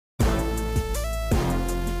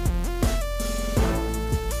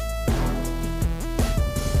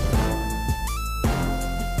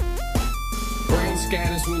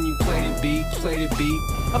scatters when you play the beat,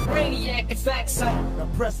 A brainiac, in fact, son. Now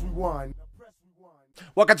press rewind.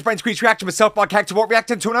 Welcome to Brainsqueeze Reaction, myself, my character. What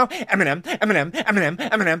reacting to now? Eminem.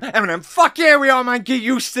 Fuck yeah, we are, man. Get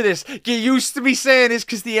used to this. Get used to me saying this,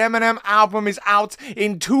 because the Eminem album is out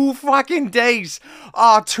in 2 fucking days.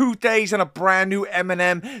 2 days and a brand new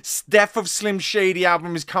Eminem Death of Slim Shady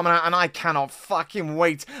album is coming out, and I cannot fucking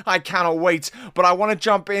wait. I cannot wait. But I want to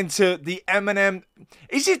jump into the Eminem.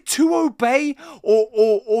 Is it to obey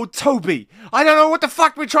or Tobey? I don't know what the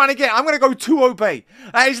fuck we're trying to get. I'm going to go to obey.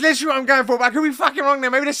 That is literally what I'm going for, but I could be fucking wrong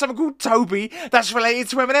there. Maybe there's something called Tobey that's related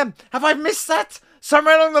to Eminem. Have I missed that?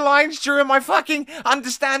 Somewhere along the lines during my fucking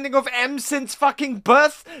understanding of M since fucking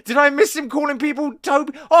birth? Did I miss him calling people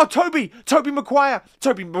Tobey? Oh, Tobey Maguire.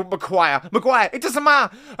 Maguire. It doesn't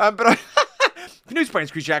matter. The news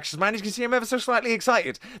Brainsqueeze Reactions, man, as you can see, I'm ever so slightly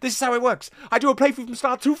excited. This is how it works. I do a playthrough from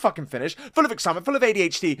start to fucking finish, full of excitement, full of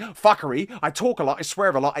ADHD fuckery. I talk a lot, I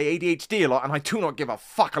swear a lot, I ADHD a lot, and I do not give a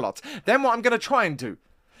fuck a lot. Then what I'm going to try and do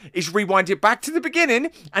is rewind it back to the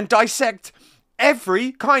beginning and dissect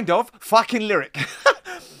every kind of fucking lyric.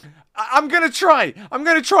 I'm gonna try,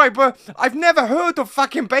 but I've never heard of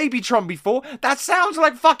fucking BabyTron before. That sounds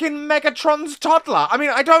like fucking Megatron's toddler. I mean,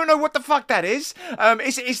 I don't know what the fuck that is.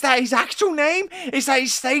 Is that his actual name? Is that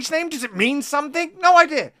his stage name? Does it mean something? No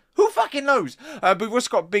idea. Who fucking knows? But we've also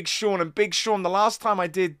got Big Sean, and Big Sean, the last time I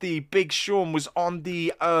did the Big Sean was on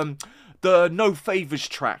the No Favors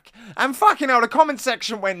track. And fucking hell, the comment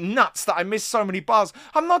section went nuts that I missed so many bars.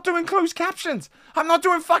 I'm not doing closed captions. I'm not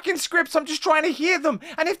doing fucking scripts. I'm just trying to hear them.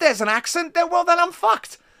 And if there's an accent, then well, then I'm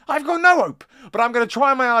fucked. I've got no hope. But I'm going to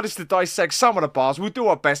try my hardest to dissect some of the bars. We'll do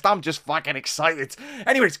our best. I'm just fucking excited.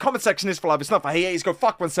 Anyways, comment section is for love. It's not for haters. Go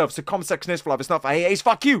fuck oneself. So comment section is for love. It's not for haters.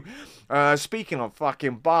 Fuck you. Speaking of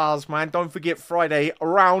fucking bars, man, don't forget Friday,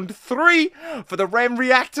 round 3 for the Rem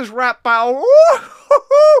Reactors rap battle.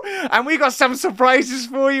 And we got some surprises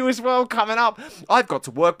for you as well coming up. I've got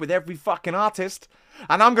to work with every fucking artist.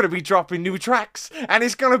 And I'm going to be dropping new tracks. And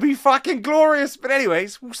it's going to be fucking glorious. But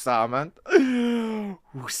anyways, woosah, man.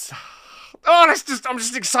 Woosah. Oh, I'm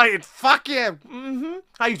just excited. Fuck yeah.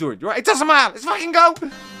 How you doing? You right? It doesn't matter. Let's fucking go.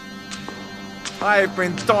 I've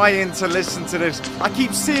been dying to listen to this. I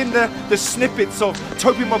keep seeing the snippets of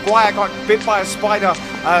Tobey Maguire got bit by a spider.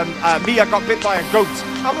 Mia got bit by a goat.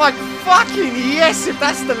 I'm like, fucking yes, if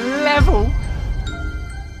that's the level.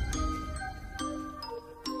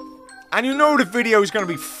 And you know the video is going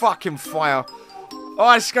to be fucking fire.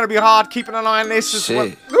 Oh, it's going to be hard keeping an eye on this as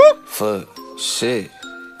well. Fuck. Shit.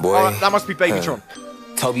 Boy. Oh, that must be BabyTron.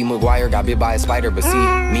 Tobey Maguire got bit by a spider, but see,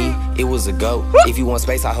 me, it was a goat. If you want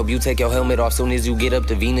space, I hope you take your helmet off soon as you get up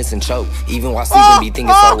to Venus and choke. Even while sleeping, be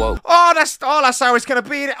thinking so woke. That's how it's gonna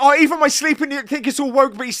be. Oh, even my sleeping, you think it's all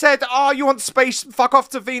woke, but he said, oh, you want space, fuck off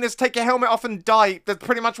to Venus, take your helmet off and die. That's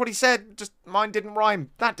pretty much what he said. Just mine didn't rhyme.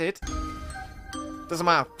 That did. Doesn't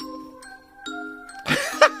matter.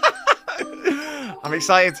 I'm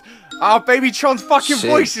excited. Oh, BabyTron's fucking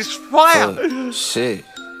voice is fire. Shit,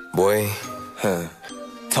 boy.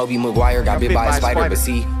 Tobey Maguire got bit by a spider, but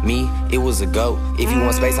see, me, it was a goat. If you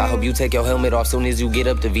want space, I hope you take your helmet off soon as you get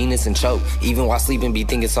up to Venus and choke. Even while sleeping, be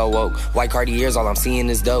thinking so woke. White Cartiers, all I'm seeing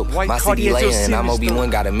is dope. My city LEIA and I'm OBI,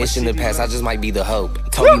 got a mission to pass, I just might be the hope.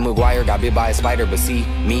 Tobey Maguire got bit by a spider, but see,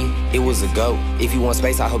 me, it was a goat. If you want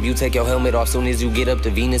space, I hope you take your helmet off soon as you get up to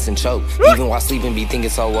Venus and choke. Even while sleeping, be thinking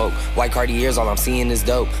so woke. White Cartiers, all I'm seeing is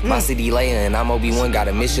dope. My city LEIA and I'm OBI, got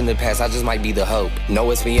a mission to pass, I just might be the hope.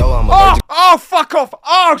 No Espanol, I'm allergic. Oh, fuck off.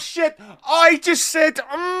 Oh, shit. I just said,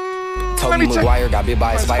 Tobey Maguire got bit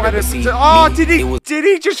by a spider, but see, did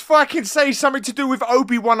he just fucking say something to do with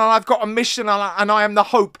Obi-Wan and I've got a mission and I am the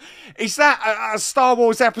hope? Is that a Star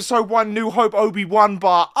Wars Episode 1 New Hope Obi-Wan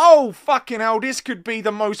bar? Oh, fucking hell, this could be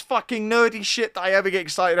the most fucking nerdy shit that I ever get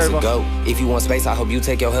excited over. Go. If you want space, I hope you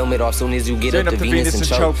take your helmet off soon as you get up to Venus and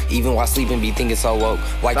choke. Even while sleeping, be thinking so woke.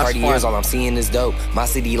 White Cartiers, all I'm seeing is dope. My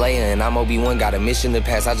city LEIA and I'm OBI, got a mission to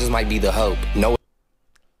pass, I just might be the hope. No.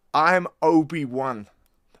 I'm Obi-Wan.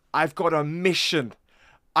 I've got a mission.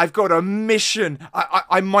 I've got a mission.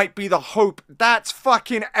 I might be the hope. That's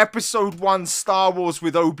fucking Episode 1 Star Wars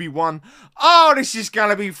with Obi-Wan. Oh, this is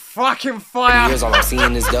gonna be fucking fire. Here's all I'm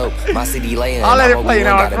seeing is dope. My city LEIA I'll let it and play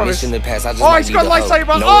now, I got a promise. mission to pass. I just Oh, might he's be got the lightsaber.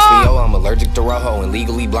 hope. No SPO, I'm allergic to Rojo and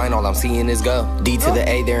legally blind. All I'm seeing is go. D to the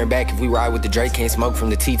A, there and back. If we ride with the Drake, can't smoke from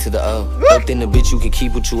the T to the O. Up in the bitch, you can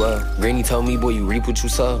keep what you owe. Granny told me, boy, you reap what you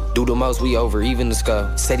sow. Do the most, we over, even the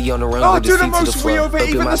skull. Steady on the run with his feet to the floor. Up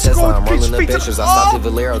in my Tesla, I'm rolling up extras. I stopped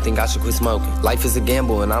at bolero, think I should quit smoking. Life is a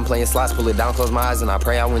gamble and I'm playing slots, pull it down, close my eyes and I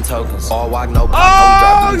pray I win tokens. All walk, no pop,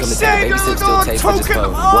 drop, blue, baby sip, still taste, I just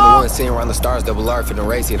float. One-on-one, sitting around the stars, double R for the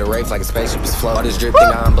race, hit a race like a spaceship is float. All this drip,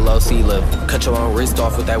 think I'm below sea level. Cut your own wrist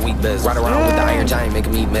off with that weak bezel. Ride around with the iron giant,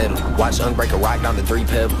 making me metal. Watch Unk break a rock down to 3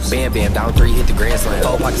 pebbles. Bam, bam, down 3, hit the grand slam.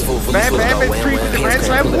 4 pockets full, fully full, go wham, wham. Hands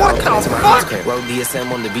cramp, pull it out, cut into my hands cramp. Road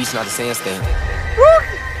DSM on the beach, not a sandstand.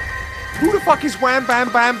 Who the fuck is Wham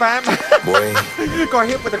Bam Bam Bam? Boy. Got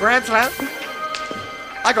hit with a grand slam.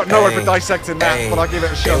 I got no one for dissecting that, but I'll give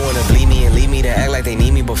it a shot. They wanna bleed me and leave me to act like they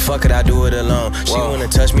need me, but fuck it, I do it alone. She wanna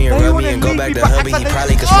touch me and rub me and go back to hubby, he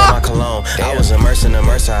probably could smell my cologne. I was a mercy,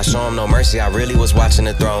 I show him no mercy, I really was watching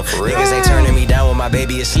the throne. Niggas ain't turning me down when my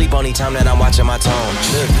baby is asleep only time that I'm watching my tone.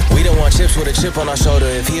 We don't want chips with a chip on our shoulder.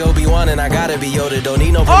 If he Obi-Wan and I gotta be Yoda, don't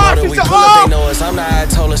need no promoter. We pull up, they know us. I'm the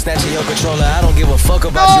Ayatollah, snatching your controller. I don't give a fuck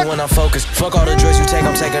about you when I'm focused. Fuck all the drugs you take,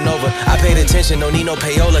 I'm taking over. I paid attention, don't need no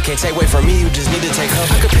payola. Can't take away from me, you just need to take cover.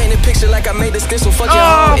 I could paint a picture like I made the stencil. Fuck your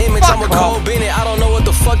whole image, I'm a cold Bennett. I don't know what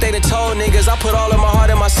the fuck they done told niggas. I put all of my heart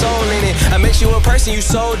and my soul in it. I make you a person, you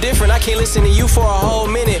so different. I can't listen to you for a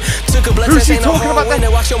whole minute. Took a blood test, ain't no whole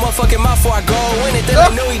winner. Watch your motherfucking mouth before I go win it. Then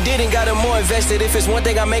I knew he didn't, got him more invested. If it's one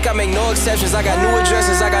thing I make no exceptions. I got new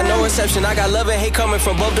addresses, I got no reception. I got love and hate coming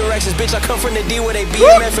from both directions. Bitch, I come from the D where they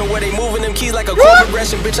BMF and where they moving them keys like a chord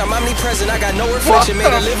progression. Bitch, I'm omnipresent, I got no reflection.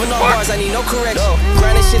 Made a living on bars, I need no correction.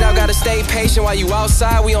 Grinding shit out, gotta stay patient. While you outside,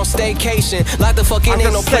 we on staycation. Lock the fuck in,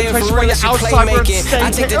 ain't no player for real, she playmaking. I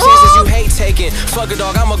take the chances you hate taking. Fuck a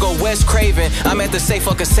dog, I'ma go West Craven. I'm at the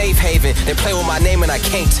safe haven. They play with my name and I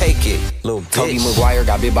can't take it. Little Tobey Maguire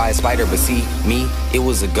got bit by a spider, but see, me, it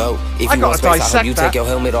was a goat. If you want space, I hope you take your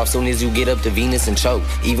helmet off soon as you get up to Venus and choke.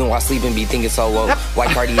 Even while sleeping, be thinking so woke. White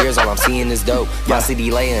Cartiers, all I'm seeing is dope. My city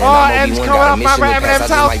LEIA, and I'm OB1, got a mission to pass, I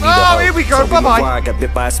just might be the hoe. Here we go, bye-bye. I got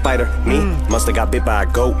bit by a spider, me, musta got bit by a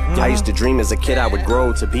goat. I used to dream as a kid I would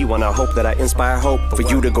grow to be one. I hope that I inspire hope for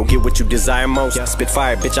you to go get what you desire most. Spit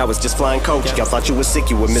fire, bitch, I was just flying coach. Y'all thought you was sick,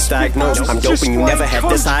 you were misdiagnosed. I'm dope and you never had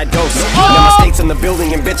this high dose. Now my state's in the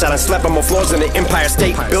building and bitch, I done slept on more floors in the Empire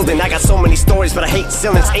State Building. I got so many stories, but I hate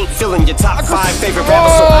ceilings. Ain't filling your top 5 favorite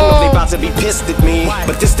rappers, so I know they about to be pissed at me.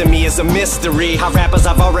 But this to me is a mystery. How rappers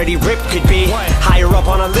I've already ripped could be higher up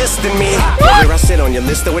on a list than me. Here I sit on your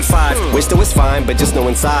list with 5. Wish though it's fine, but just know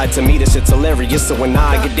inside to me this shit's hilarious. So when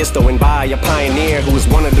I get disto and by a pioneer who is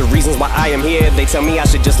one of the reasons why I am here, they tell me I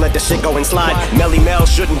should just let the shit go and slide. Melly Mel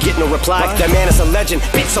shouldn't get no reply. That man is a legend,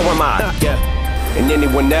 bitch, so am I. And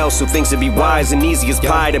anyone else who thinks it'd be wise and easy as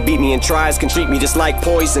pie to beat me and tries can treat me just like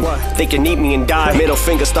poison. They can eat me and die. Middle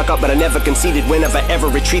finger stuck up, but I never conceded whenever ever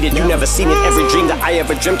retreated. You never seen it. Every dream that I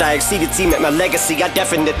ever dreamt, I exceeded. Team at my legacy, I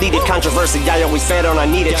definitely did. Controversy, I always fed on, I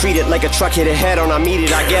need it. Treat it like a truck hit a head on, I meet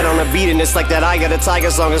it. I get on a beat and it's like that I Got a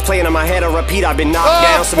Tiger song is playing in my head on repeat. I've been knocked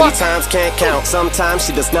down so many times, can't count. Sometimes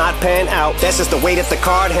she does not pan out. That's just the way that the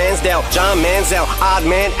card hands dealt. John Manziel, odd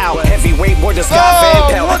man out. Heavyweight boy, just got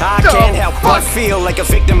Van Pelt. I can't help but feel like a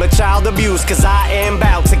victim of child abuse, cause I am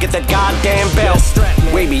bout to get that goddamn belt.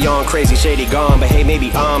 Way beyond crazy, shady gone, but hey, maybe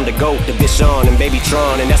I'm the GOAT, the bitch on and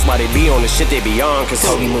BabyTron, and that's why they be on the shit they be on. Cause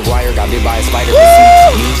Tobey Maguire got bit by a spider, but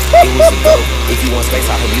see, me, it was a goat. If you want space,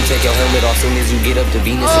 I hope you take your helmet off soon as you get up to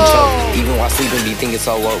Venus and choke. Even while sleeping, be thinking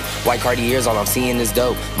so woke. White Cartiers, all I'm seeing is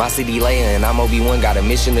dope. My city LEIA, and I'm OB1, got a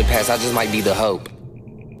mission to pass, I just might be the hope.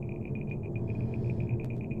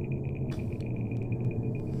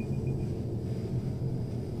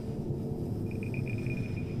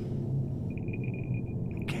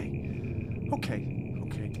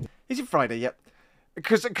 Okay. Is it Friday yet?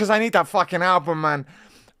 Because I need that fucking album, man.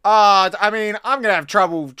 I mean, I'm gonna have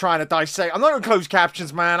trouble trying to dissect. I'm not gonna close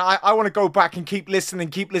captions, man. I want to go back and keep listening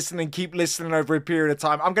over a period of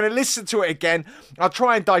time. I'm gonna listen to it again. I'll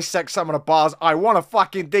try and dissect some of the bars. I want to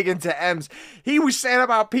fucking dig into M's. He was saying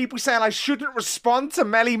about people saying I shouldn't respond to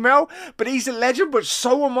Melly Mel, but he's a legend, but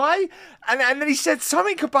so am I. And then he said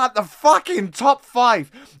something about the fucking top 5.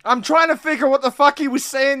 I'm trying to figure what the fuck he was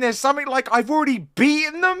saying there. Something like I've already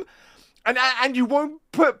beaten them. And you won't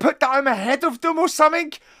put that I'm ahead of them or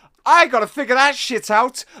something? I gotta figure that shit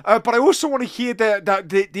out. But I also want to hear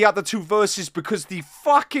the other 2 verses because the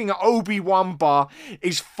fucking Obi-Wan bar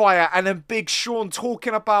is fire. And then Big Sean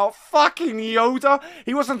talking about fucking Yoda.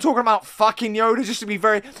 He wasn't talking about fucking Yoda, just to be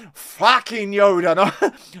very fucking Yoda.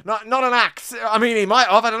 Not an act. I mean, he might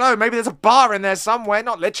have. I don't know. Maybe there's a bar in there somewhere.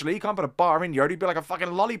 Not literally. You can't put a bar in Yoda. He'd be like a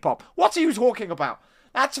fucking lollipop. What's he talking about?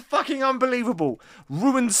 That's fucking unbelievable.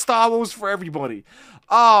 Ruined Star Wars for everybody.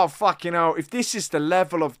 Oh, fucking hell. If this is the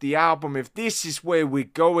level of the album, if this is where we're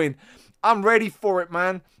going, I'm ready for it,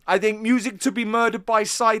 man. I think Music to Be Murdered by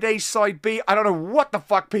Side A, Side B. I don't know what the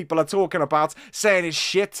fuck people are talking about, saying it's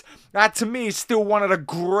shit. That to me is still one of the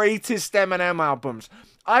greatest Eminem albums.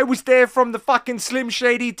 I was there from the fucking Slim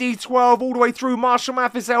Shady D12 all the way through Marshall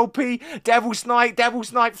Mathers LP, Devil's Night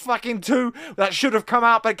fucking 2. That should have come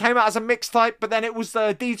out, but it came out as a mixtape, but then it was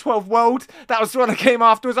the D12 World. That was the one that came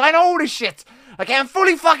afterwards. I know all this shit. Okay, I'm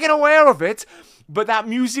fully fucking aware of it. But that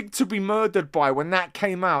Music to Be Murdered by, when that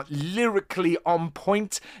came out, lyrically on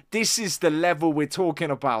point, this is the level we're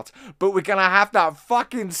talking about. But we're gonna have that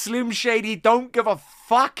fucking Slim Shady don't give a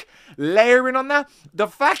fuck layering on that. The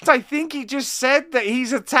fact I think he just said that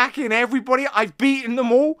he's attacking everybody, I've beaten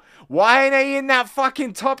them all. Why are they in that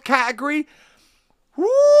fucking top category? Woo,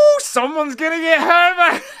 someone's gonna get hurt,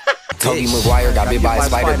 man. Tobey Maguire got bit by a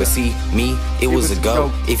spider, but see, me, it was a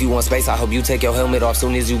go. If you want space, I hope you take your helmet off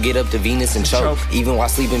soon as you get up to Venus and choke. Even while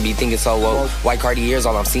sleeping, be thinking so woke. White Cartiers,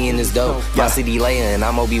 all I'm seeing is dope. My city LEIA and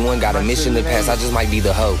I'm OBI, got a mission to pass, I just might be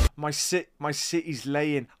the hope. My city's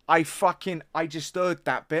laying. I just heard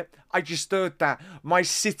that bit. I just heard that. My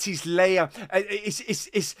city's LEIA.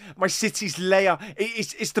 It's my city's LEIA.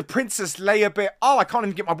 It's the Princess LEIA bit. Oh, I can't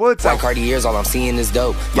even get my words out. White Cartiers, all I'm seeing is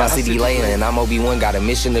dope. My city LEIA and I'm OBI, got a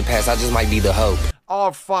mission to pass, I just might be the hope.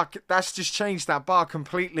 Oh, fuck. That's just changed that bar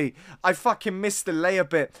completely. I fucking missed the LEIA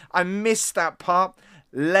bit. I missed that part.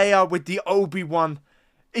 LEIA with the Obi-Wan.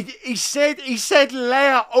 He said,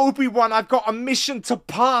 LEIA, Obi-Wan, I've got a mission to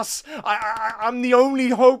pass. I'm the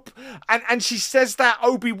only hope. And she says that,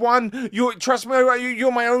 Obi-Wan, trust me, you're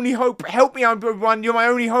my only hope. Help me, Obi-Wan, you're my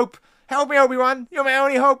only hope. Help me, Obi-Wan, you're my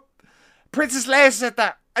only hope. Princess LEIA said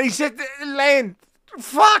that. And he said, Leia,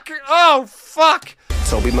 fuck, oh, fuck.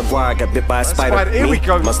 Tobey Maguire got bit by a spider. Here we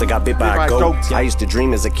go. Must have got bit by a goat. I used to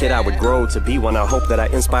dream as a kid I would grow to be one. I hope that I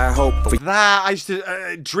inspire hope. For that, I used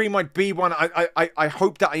to dream I'd be one. I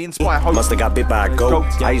hope that I inspire hope. Must have got bit by a goat.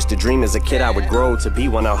 I used to dream as a kid I would grow to be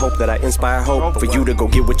one. I hope that I inspire hope. For you to go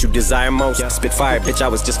get what you desire most. Spit fire, bitch, I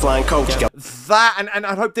was just flying coach. That, and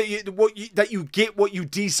I hope that you get what you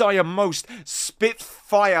desire most. Spit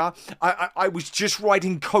fire. I was just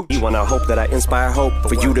riding coach. One, I hope that I inspire hope.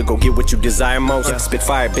 For you to go get what you desire most. Spit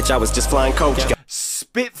fire, bitch, I was just flying coach.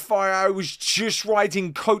 Spitfire, I was just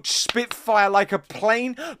riding coach. Spitfire like a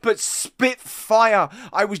plane, but Spitfire,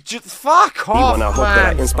 I was just fuck off, man. I hope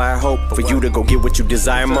that I inspire hope for you to go get what you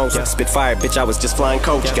desire most. Spitfire, bitch, I was just flying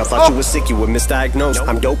coach. Y'all thought you was sick, you were misdiagnosed.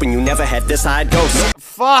 I'm dope and you never had this high dose.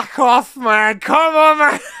 Fuck off, man. Come on,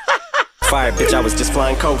 man. Fire, bitch, I was just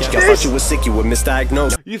flying coach. Y'all thought you was sick, you were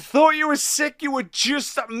misdiagnosed. You thought you were sick, you were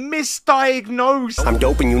just misdiagnosed. I'm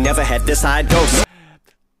dope and you never had this high dose.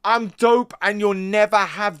 I'm dope and you'll never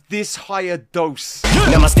have this higher dose.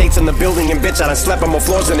 Now my state's in the building and bitch, I done slept on more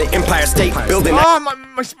floors in the Empire State Building. Oh,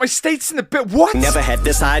 my state's in the what? Never had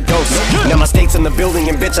this high dose. Now my state's in the building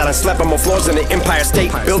and bitch, I done slept on more floors in the Empire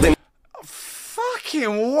State Building.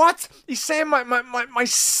 Fucking what? He's saying my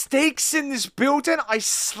steak's in this building? I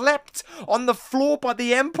slept on the floor by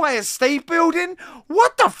the Empire State Building?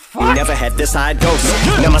 What the fuck? You never had this high dose.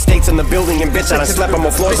 Now my state's in the building and bitch, I done slept on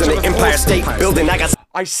more floors in the Empire State Building.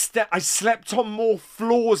 I slept on more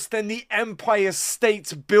floors than the Empire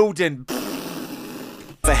State Building.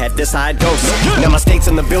 Never had this high dose. Now my state's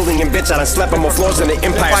in the building and bitch, I done slept on more floors in the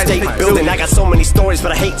Empire State Building. I got so many stories,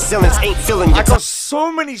 but I hate ceilings. Ain't feeling you. I got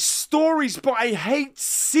so many stories, but I hate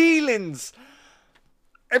ceilings.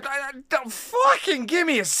 Fucking give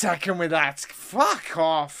me a second with that. Fuck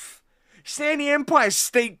off. Stay in the Empire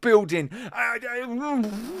State Building.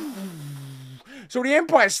 So the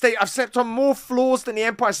Empire State, I've slept on more floors than the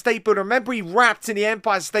Empire State Building. Remember he rapped in the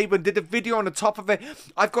Empire State Building, did a video on the top of it.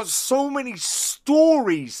 I've got so many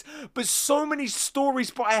stories, but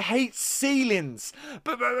I hate ceilings.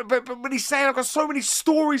 But he's saying I've got so many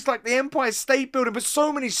stories like the Empire State Building, but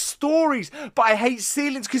so many stories, but I hate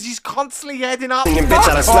ceilings because he's constantly heading up. And bitch,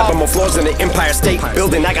 I done slept on more floors than the Empire State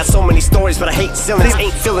Building. I got so many stories, but I hate ceilings.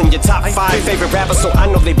 Ain't feeling your top 5 favorite rappers, so I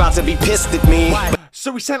know they about to be pissed at me.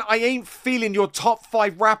 So he said, I ain't feeling your top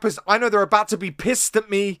 5 rappers. I know they're about to be pissed at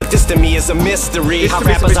me. This to me is a mystery. How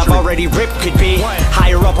rappers I've already ripped could be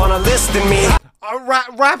higher up on a list than me.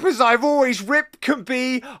 Rappers I've always ripped could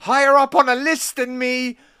be higher up on a list than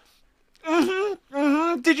me.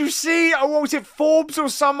 Did you see, what was it, Forbes or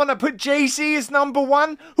someone that put Jay-Z as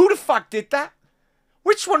 #1? Who the fuck did that?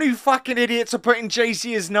 Which one of you fucking idiots are putting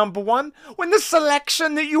Jay-Z as #1? When the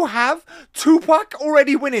selection that you have, Tupac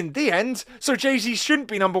already winning, the end. So Jay-Z shouldn't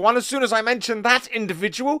be #1 as soon as I mentioned that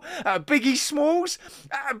individual. Biggie Smalls,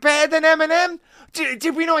 better than Eminem.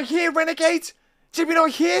 Did we not hear Renegade? Did we not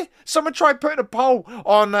hear? Someone tried putting a poll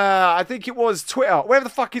on, I think it was Twitter, whatever the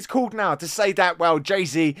fuck it's called now, to say that, well,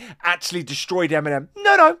 Jay-Z actually destroyed Eminem.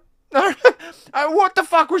 No. What the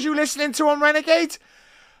fuck was you listening to on Renegade?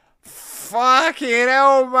 Fucking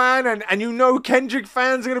hell, man. And you know Kendrick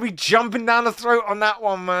fans are going to be jumping down the throat on that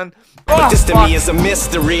one, man. But this to me is a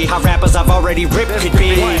mystery. How rappers I've already ripped could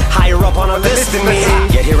be higher up on a list than me.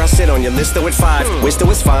 Yet here I sit on your list though at 5. Wish though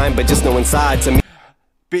it's fine, but just know inside to me.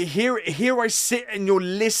 But here I sit in your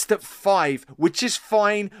list at 5, which is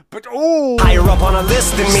fine, but oh, higher up on a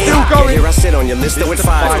list than me. Still going. Yeah, here I sit on your list though at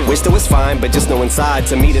 5. Wish though it's fine, but just know inside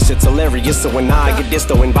to me this shit's hilarious. So when I get this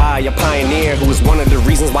though and by a pioneer who is one of the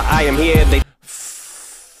reasons why I am here, they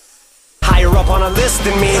higher up on a list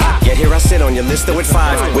than me. Yet here I sit on your list though at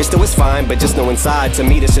 5. Wish though it's fine, but just know inside to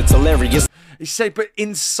me this shit's hilarious. You say, but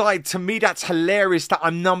inside, to me that's hilarious that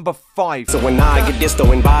I'm number 5. So when I get this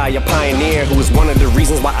though and by a pioneer who is one of the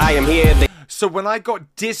reasons why I am here, they So when I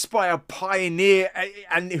got dissed by a pioneer,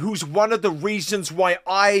 and who's one of the reasons why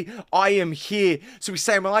I am here. So he's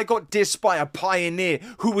saying, when I got dissed by a pioneer,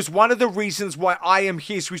 who was one of the reasons why I am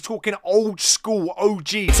here. So he's talking old school OG.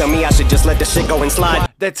 Tell me I should just let the shit go and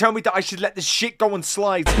slide. They're telling me that I should let this shit go and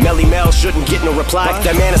slide. Melly Mel shouldn't get no reply.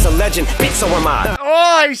 That man is a legend, bitch, so am I.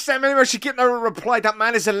 Oh, he said Melly Mel should get no reply. That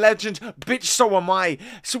man is a legend, bitch, so am I.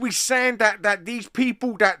 So he's saying that these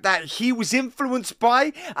people that he was influenced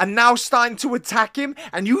by are now starting to attack him,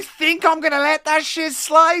 and you think I'm gonna let that shit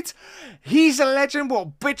slide? He's a legend,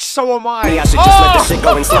 well, bitch, so am I. I should just let the shit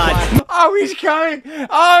go and slide. Oh, he's coming.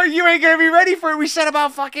 Oh, you ain't gonna be ready for it. We said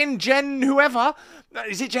about fucking Gen whoever.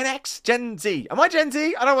 Is it Gen X? Gen Z? Am I Gen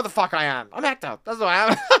Z? I don't know what the fuck I am. I'm Hector. That's what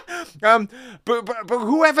I am. But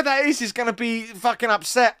whoever that is gonna be fucking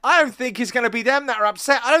upset. I don't think it's gonna be them that are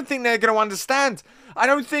upset. I don't think they're gonna understand. I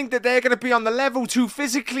don't think that they're gonna be on the level to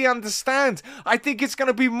physically understand. I think it's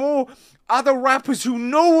gonna be more other rappers who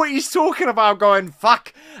know what he's talking about going,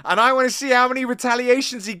 fuck. And I want to see how many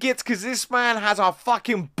retaliations he gets, because this man has a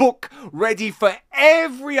fucking book ready for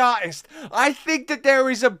every artist. I think that there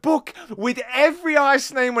is a book with every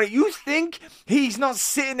artist's name on it. You think he's not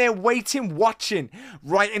sitting there waiting, watching,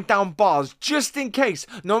 writing down bars, just in case.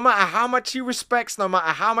 No matter how much he respects, no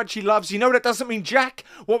matter how much he loves. You know that doesn't mean jack.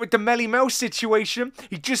 What with the Melly Mel situation?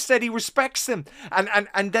 He just said he respects him.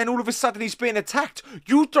 And then all of a sudden he's being attacked.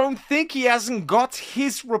 You don't think he hasn't got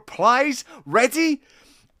his replies ready?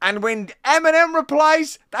 And when Eminem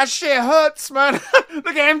replies, that shit hurts, man.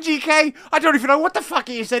 Look at MGK. I don't even know what the fuck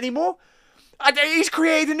he is anymore. He's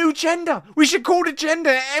created a new gender. We should call the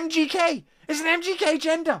gender MGK. It's an MGK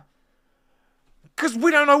gender. Because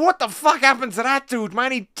we don't know what the fuck happened to that dude,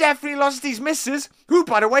 man. He definitely lost his missus, who,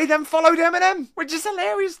 by the way, then followed Eminem, which is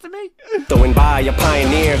hilarious to me. Throwing by a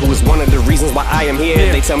pioneer who is one of the reasons why I am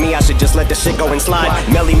here. They tell me I should just let the shit go and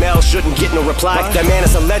slide. Melly Mel shouldn't get no reply. That man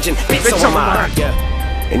is a legend, bitch, so am I.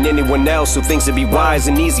 And anyone else who thinks it'd be wise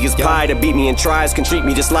and easy as pie to beat me and tries can treat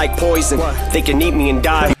me just like poison. They can eat me and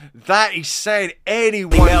die. That he said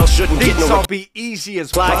anyone else shouldn't thinks get no I'll be easy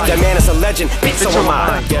as pie. That man is a legend, bitch, so am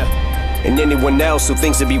I. And anyone else who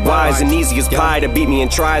thinks it'd be wise and easy as pie to beat me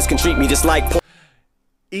and tries can treat me just like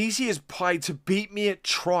easy as pie to beat me at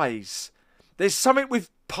tries. There's something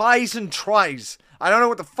with pies and tries. I don't know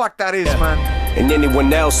what the fuck that is, man. And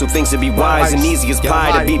anyone else who thinks it'd be wise and easy as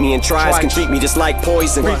pie to beat me and tries can treat me just like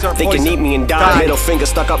poison. They can eat me and die. Middle finger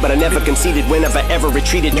stuck up, but I never conceded. Whenever ever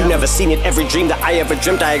retreated, you never seen it. Every dream that I ever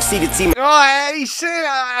dreamt, I exceeded. See me. Oh, he said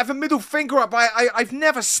I have a middle finger up. I've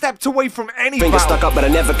never stepped away from any finger stuck up, but I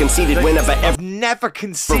never conceded. Whenever ever never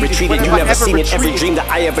conceded. Retreated, you never seen it. Every dream that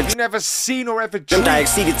I ever never seen or ever dreamt, I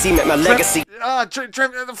exceeded. See me, my legacy.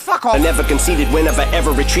 Fuck off. I never conceded. Whenever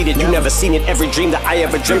ever retreated, you never seen it. Every dream that I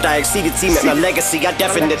ever dreamt, I exceeded. See me, my legacy. I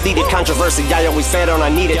definitely needed controversy. I always fed on. I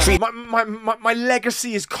needed treat. My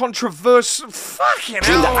legacy is controversial. Fucking hell.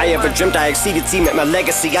 Dream that I ever dreamt, I exceeded. See me, my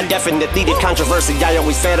legacy. I definitely needed controversy. I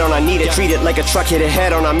always fed on. I needed treat it like a truck hit a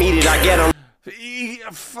head on. I meet it. I get on.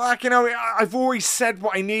 Fucking hell, I've always said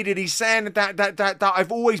what I needed. He's saying that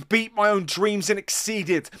I've always beat my own dreams and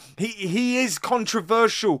exceeded. He is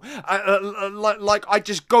controversial. Like I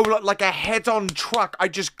just go like a head-on truck. I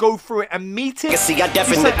just go through it and meet it. See, I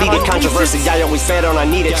definitely needed controversy. I always fed on. I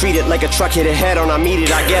needed treat it like a truck hit a head on. I meet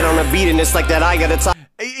it. I get on a beat and it's like that. I gotta talk.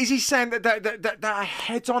 Is he saying that I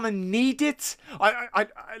head on and need it? I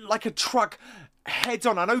like a truck. Head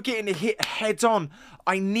on. I know getting a hit head on.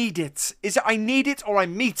 I need it. Is it I need it or I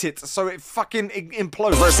meet it? So it fucking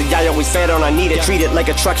implodes. Versi, I always fed on. I need it. Treat it like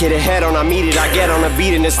a truck hit a head on. I meet it. I get on a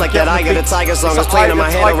beat and it's like that. I got a Tiger song is playing in my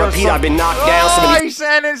head on repeat. I've been knocked down. Oh, he's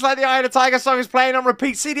saying it's like the Eye of the Tiger song is playing on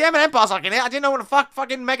repeat. See, the Eminem bars like in it. I didn't know what the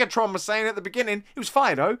fucking Megatron was saying at the beginning. He was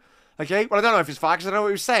fire though. Okay? Well, I don't know if it's fire because I don't know what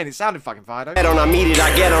he was saying. It sounded fucking fire, though. Head on, I meet it,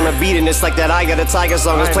 I get on a beat, and it's like that I got a tiger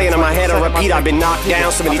song is playing in my head on repeat. I've been knocked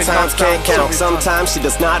down so many times, can't count. Sometimes she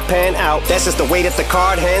does not pan out. That's just the way that the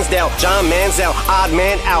card hands dealt. John Manziel, odd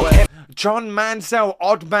man out. John Manziel,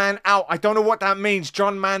 odd man out. I don't know what that means.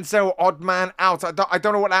 John Manziel, odd man out. I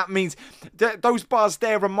don't know what that means. Those bars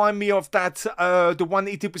there remind me of that, the one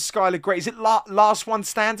that he did with Skylar Grey. Is it Last One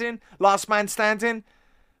Standing? Last Man Standing?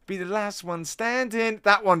 Be the last one standing.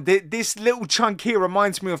 That one. This little chunk here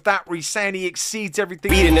reminds me of that where he's saying he exceeds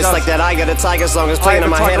everything. Beating this like that I got a tiger song is playing in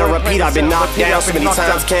my head on repeat. I've been knocked down so many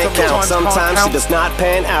times, can't count. Sometimes she does not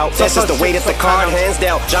pan out. That's just the way that the card hands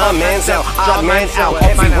dealt. John Manziel, odd man out.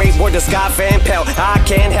 Heavyweight boy, the Scott Van Pelt. I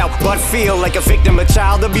can't help but feel like a victim of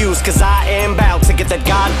child abuse, cause I am about to get that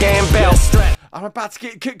goddamn belt. I'm about to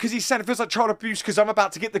get, because he said it feels like child abuse, because I'm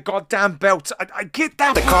about to get the goddamn belt. I get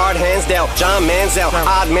that. The card hands dealt. John Manziel,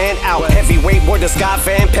 odd man out. Heavyweight boy, the Scott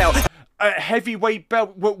Van Pelt. Heavyweight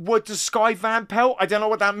belt. What does Sky Van Pelt? I don't know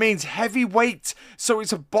what that means. Heavyweight. So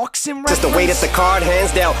it's a boxing reference? Just the way that the card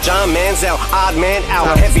hands dealt. John Manziel, odd man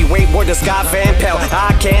out. Heavyweight boy, the Scott Van Pelt.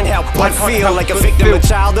 I can't help but feel like a victim of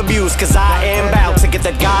child abuse, cause I am about to get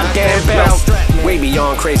that goddamn belt. Way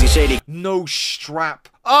beyond crazy shady. No strap.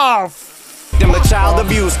 Oh, victim of child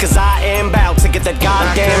abuse, cause I am about to get that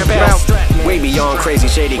goddamn belt. Way beyond crazy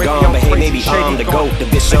shady gone, but hey, maybe I'm the GOAT, the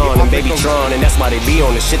bitch on and BabyTron, and that's why they be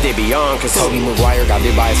on the shit they be on, cause Tobey Maguire got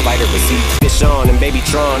bit by a spider, but see, bitch on and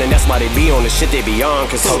BabyTron, and that's why they be on the shit they be on,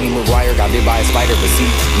 cause Tobey Maguire got bit by a spider, but see,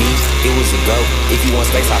 me, it was a go. If you want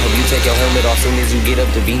space, I hope you take your helmet off soon as you get up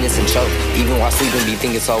to Venus and choke. Even while sleeping, be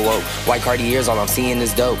thinking so woke. White Cartiers, all I'm seeing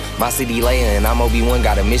is dope. My city LEIA and I'm OBI,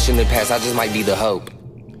 got a mission to pass, I just might be the hope.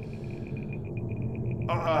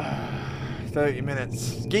 30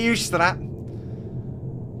 minutes. Get used to that.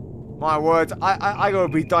 My word, I gotta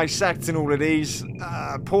be dissecting all of these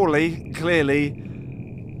poorly, clearly.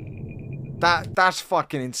 That's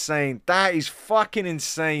fucking insane. That is fucking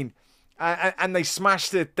insane. And they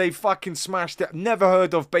smashed it. They fucking smashed it. Never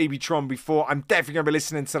heard of BabyTron before. I'm definitely going to be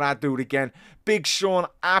listening to that dude again. Big Sean,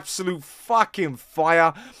 absolute fucking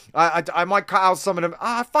fire. I might cut out some of them.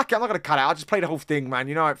 Fuck it, I'm not going to cut it out. I'll just play the whole thing, man.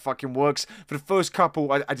 You know how it fucking works. For the first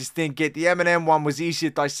couple, I just didn't get. The Eminem one was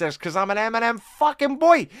easier to dissect because I'm an Eminem fucking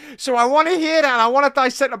boy. So I want to hear that and I want to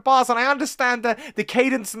dissect the bars. And I understand the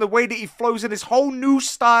cadence and the way that he flows in this whole new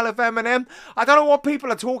style of Eminem. I don't know what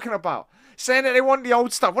people are talking about. Saying that they want the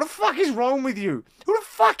old stuff. What the fuck is wrong with you? Who the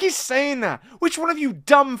fuck is saying that? Which one of you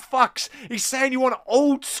dumb fucks is saying you want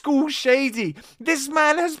old school shady? This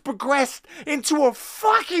man has progressed into a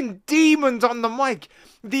fucking demon on the mic.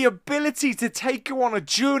 The ability to take you on a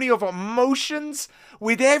journey of emotions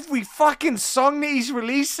with every fucking song that he's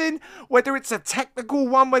releasing. Whether it's a technical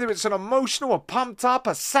one, whether it's an emotional, a pumped up,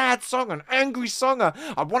 a sad song, an angry song, a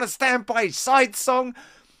I want to stand by his side song.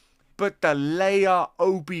 But the LEIA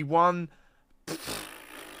OB1...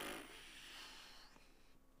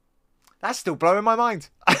 That's still blowing my mind.